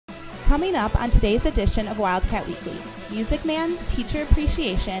Coming up on today's edition of Wildcat Weekly, Music Man, Teacher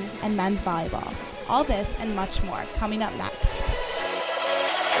Appreciation, and Men's Volleyball. All this and much more coming up next.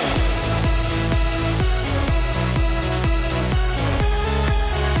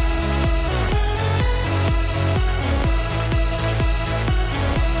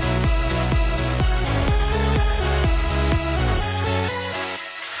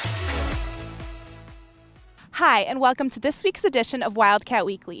 Hi, and welcome to this week's edition of Wildcat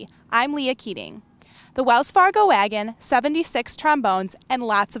Weekly. I'm Leah Keating. The Wells Fargo Wagon, 76 trombones, and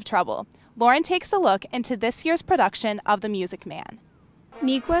lots of trouble. Lauren takes a look into this year's production of The Music Man.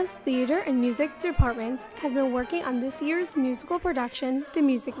 Nequa's theater and music departments have been working on this year's musical production, The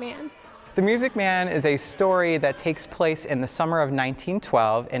Music Man. The Music Man is a story that takes place in the summer of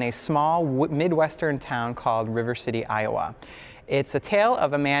 1912 in a small Midwestern town called River City, Iowa. It's a tale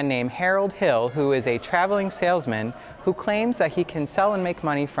of a man named Harold Hill, who is a traveling salesman who claims that he can sell and make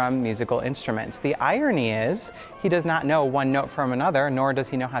money from musical instruments. The irony is, he does not know one note from another, nor does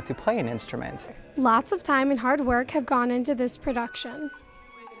he know how to play an instrument. Lots of time and hard work have gone into this production.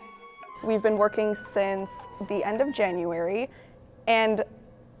 We've been working since the end of January, and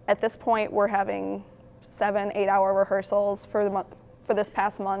at this point we're having 7-8 hour rehearsals for this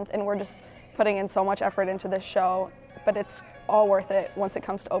past month, and we're just putting in so much effort into this show, but it's all worth it once it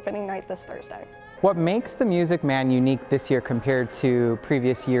comes to opening night this Thursday. What makes The Music Man unique this year compared to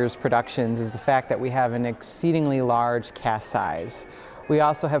previous year's productions is the fact that we have an exceedingly large cast size. We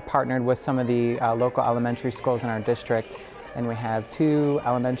also have partnered with some of the local elementary schools in our district, and we have 2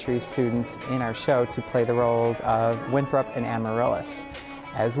 elementary students in our show to play the roles of Winthrop and Amaryllis.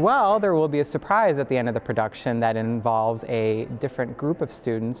 As well, there will be a surprise at the end of the production that involves a different group of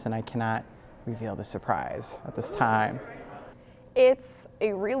students, and I cannot reveal the surprise at this time. It's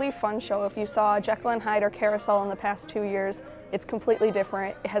a really fun show. If you saw Jekyll and Hyde or Carousel in the past 2 years, it's completely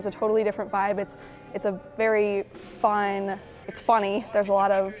different. It has a totally different vibe. It's a very fun, it's funny. There's a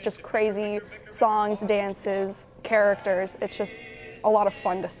lot of just crazy songs, dances, characters. It's just a lot of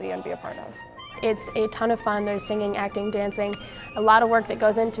fun to see and be a part of. It's a ton of fun. There's singing, acting, dancing, a lot of work that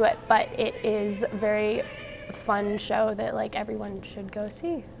goes into it, but it is a very fun show that everyone should go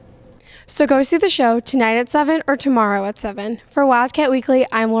see. So go see the show tonight at 7 or tomorrow at 7. For Wildcat Weekly,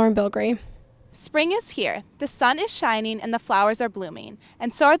 I'm Lauren Bilgrey. Spring is here, the sun is shining, and the flowers are blooming,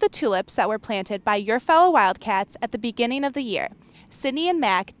 and so are the tulips that were planted by your fellow Wildcats at the beginning of the year. Sydney and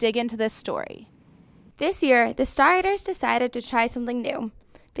Mac dig into this story. This year, the Star Raters decided to try something new.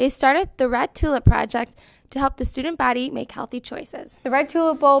 They started the Red Tulip Project to help the student body make healthy choices. The Red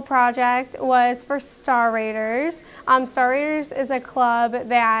Tulip Bowl project was for Star Raters. Star Raters is a club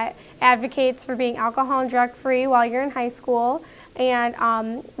that advocates for being alcohol and drug free while you're in high school,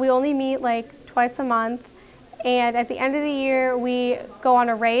 and we only meet twice a month. And at the end of the year, we go on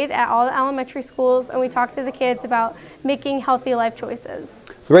a raid at all the elementary schools, and we talk to the kids about making healthy life choices.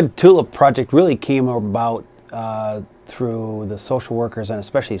 The Red Tulip Project really came about through the social workers, and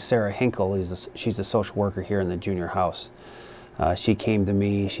especially Sarah Hinkle. She's a social worker here in the junior house. She came to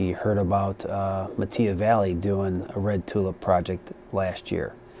me, she heard about Mattia Valley doing a Red Tulip Project last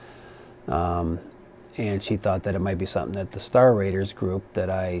year. And she thought that it might be something that the Star Raters group that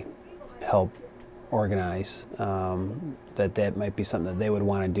I help organize, that might be something that they would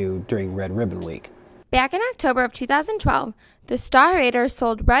want to do during Red Ribbon Week. Back in October of 2012, the Star Raters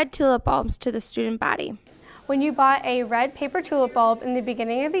sold red tulip bulbs to the student body. When you bought a red paper tulip bulb in the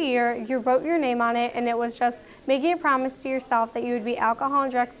beginning of the year, you wrote your name on it, and it was just making a promise to yourself that you would be alcohol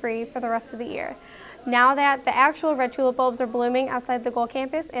and drug free for the rest of the year. Now that the actual red tulip bulbs are blooming outside the Gold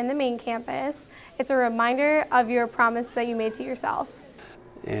Campus and the main campus, it's a reminder of your promise that you made to yourself.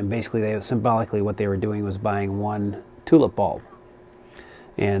 And basically, symbolically, what they were doing was buying 1 tulip bulb.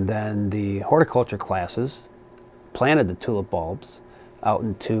 And then the horticulture classes planted the tulip bulbs out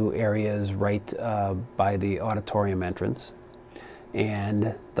in 2 areas right by the auditorium entrance.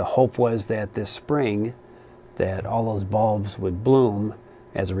 And the hope was that this spring that all those bulbs would bloom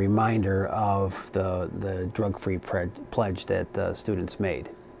as a reminder of the drug-free pledge that students made.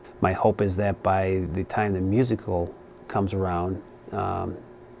 My hope is that by the time the musical comes around,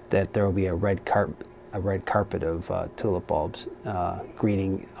 that there will be a red carpet of tulip bulbs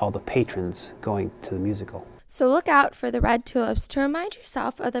greeting all the patrons going to the musical. So look out for the red tulips to remind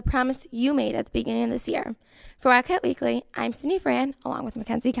yourself of the promise you made at the beginning of this year. For Wildcat Weekly, I'm Sydney Fran, along with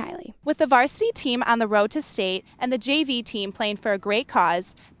Mackenzie Kiley. With the varsity team on the road to state and the JV team playing for a great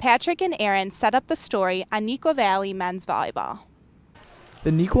cause, Patrick and Aaron set up the story on Nequa Valley men's volleyball.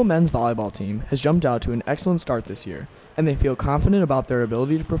 The Nequa men's volleyball team has jumped out to an excellent start this year, and they feel confident about their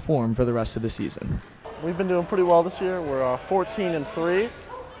ability to perform for the rest of the season. We've been doing pretty well this year. We're 14-3.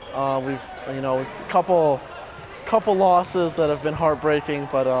 We've a couple losses that have been heartbreaking,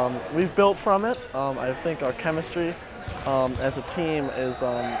 but we've built from it. I think our chemistry as a team is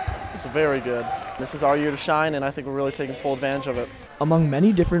very good. This is our year to shine, and I think we're really taking full advantage of it. Among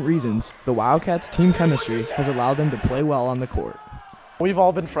many different reasons, the Wildcats' team chemistry has allowed them to play well on the court. We've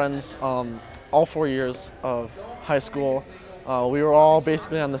all been friends all 4 years of high school. We were all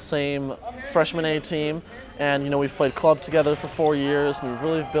basically on the same freshman A team, and we've played club together for 4 years. We've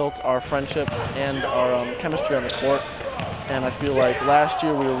really built our friendships and our chemistry on the court, and I feel like last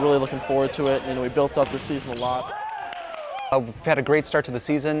year we were really looking forward to it. We built up this season a lot. We've had a great start to the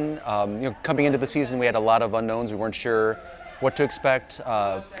season. Coming into the season, we had a lot of unknowns. We weren't sure what to expect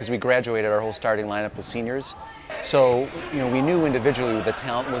because we graduated. Our whole starting lineup was seniors. So, we knew individually the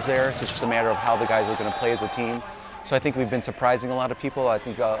talent was there, so it's just a matter of how the guys were going to play as a team. So I think we've been surprising a lot of people. I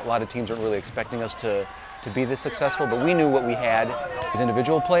think a lot of teams weren't really expecting us to be this successful, but we knew what we had as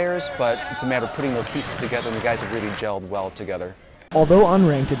individual players, but it's a matter of putting those pieces together, and the guys have really gelled well together. Although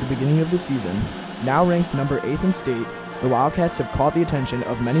unranked at the beginning of the season, now ranked number 8th in state, the Wildcats have caught the attention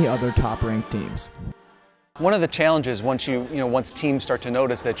of many other top-ranked teams. One of the challenges once teams start to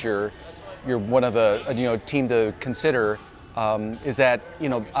notice that you're one of the team to consider is that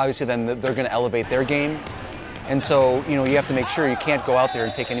obviously then they're going to elevate their game, and so you have to make sure you can't go out there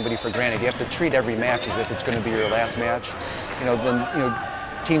and take anybody for granted. You have to treat every match as if it's going to be your last match.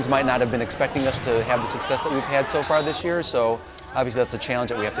 Teams might not have been expecting us to have the success that we've had so far this year, so obviously that's a challenge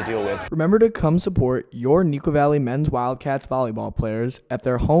that we have to deal with. Remember to come support your Neuqua Valley men's Wildcats volleyball players at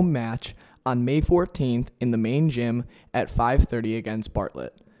their home match on May 14th in the main gym at 5:30 against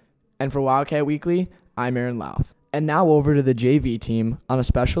Bartlett. And for Wildcat Weekly, I'm Aaron Louth. And now over to the JV team on a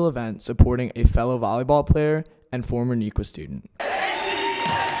special event supporting a fellow volleyball player and former Neuqua student.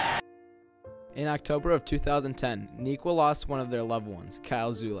 In October of 2010, Neuqua lost one of their loved ones,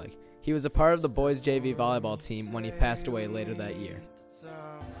 Kyle Zulik. He was a part of the boys JV volleyball team when he passed away later that year.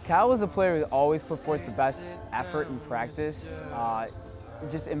 Kyle was a player who always put forth the best effort in practice.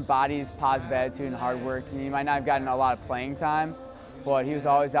 Just embodies positive attitude and hard work. He might not have gotten a lot of playing time, but he was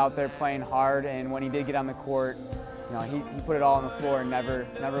always out there playing hard, and when he did get on the court, he put it all on the floor and never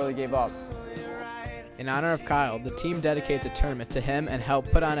really gave up. In honor of Kyle, the team dedicates a tournament to him and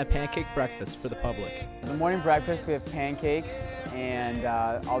helped put on a pancake breakfast for the public. The morning breakfast, we have pancakes, and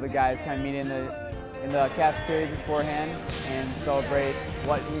all the guys kind of meet in the cafeteria beforehand and celebrate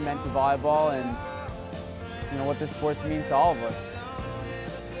what he meant to volleyball and what this sport means to all of us.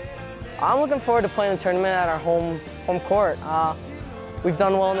 I'm looking forward to playing the tournament at our home court. We've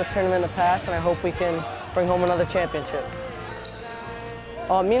done well in this tournament in the past, and I hope we can bring home another championship.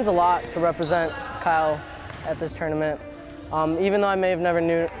 It means a lot to represent Kyle at this tournament. Even though I may have never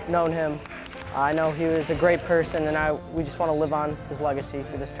known him, I know he was a great person, and we just want to live on his legacy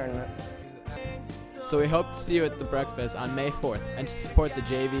through this tournament. So we hope to see you at the breakfast on May 4th and to support the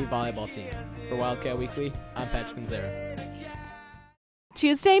JV volleyball team. For Wildcat Weekly, I'm Patrick Gonzera.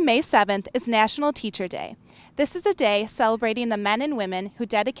 Tuesday, May 7th is National Teacher Day. This is a day celebrating the men and women who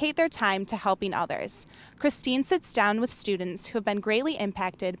dedicate their time to helping others. Christine sits down with students who have been greatly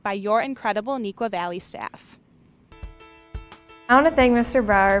impacted by your incredible Neuqua Valley staff. I want to thank Mr.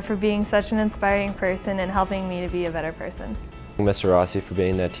 Brower for being such an inspiring person and helping me to be a better person. Mr. Rossi for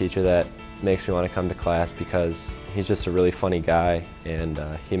being that teacher that makes me want to come to class because he's just a really funny guy and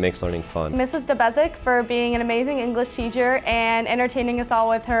he makes learning fun. Mrs. DeBezic for being an amazing English teacher and entertaining us all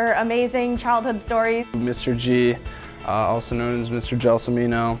with her amazing childhood stories. Mr. G, also known as Mr.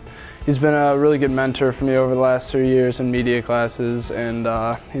 Gelsomino. He's been a really good mentor for me over the last 3 years in media classes, and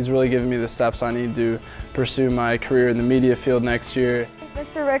he's really given me the steps I need to pursue my career in the media field next year.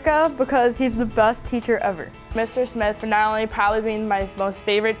 Mr. Ricca because he's the best teacher ever. Mr. Smith for not only probably being my most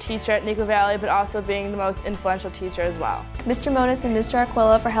favorite teacher at Neuqua Valley, but also being the most influential teacher as well. Mr. Monis and Mr.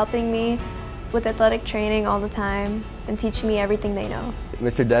 Aquila for helping me with athletic training all the time and teaching me everything they know.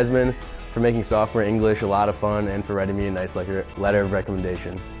 Mr. Desmond for making sophomore English a lot of fun and for writing me a nice letter of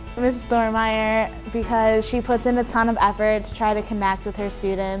recommendation. Mrs. Thormeyer because she puts in a ton of effort to try to connect with her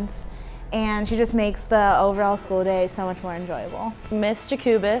students, and she just makes the overall school day so much more enjoyable. Miss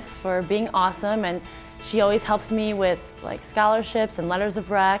Jacobus for being awesome, and she always helps me with scholarships and letters of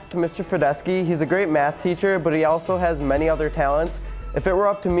rec. Mr. Fredesky, he's a great math teacher, but he also has many other talents. If it were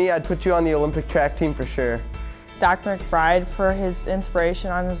up to me, I'd put you on the Olympic track team for sure. Dr. McBride for his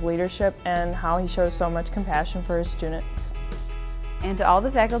inspiration on his leadership and how he shows so much compassion for his students. And to all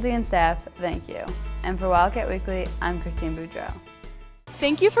the faculty and staff, thank you. And for Wildcat Weekly, I'm Christine Boudreau.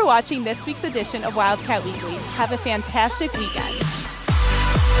 Thank you for watching this week's edition of Wildcat Weekly. Have a fantastic weekend.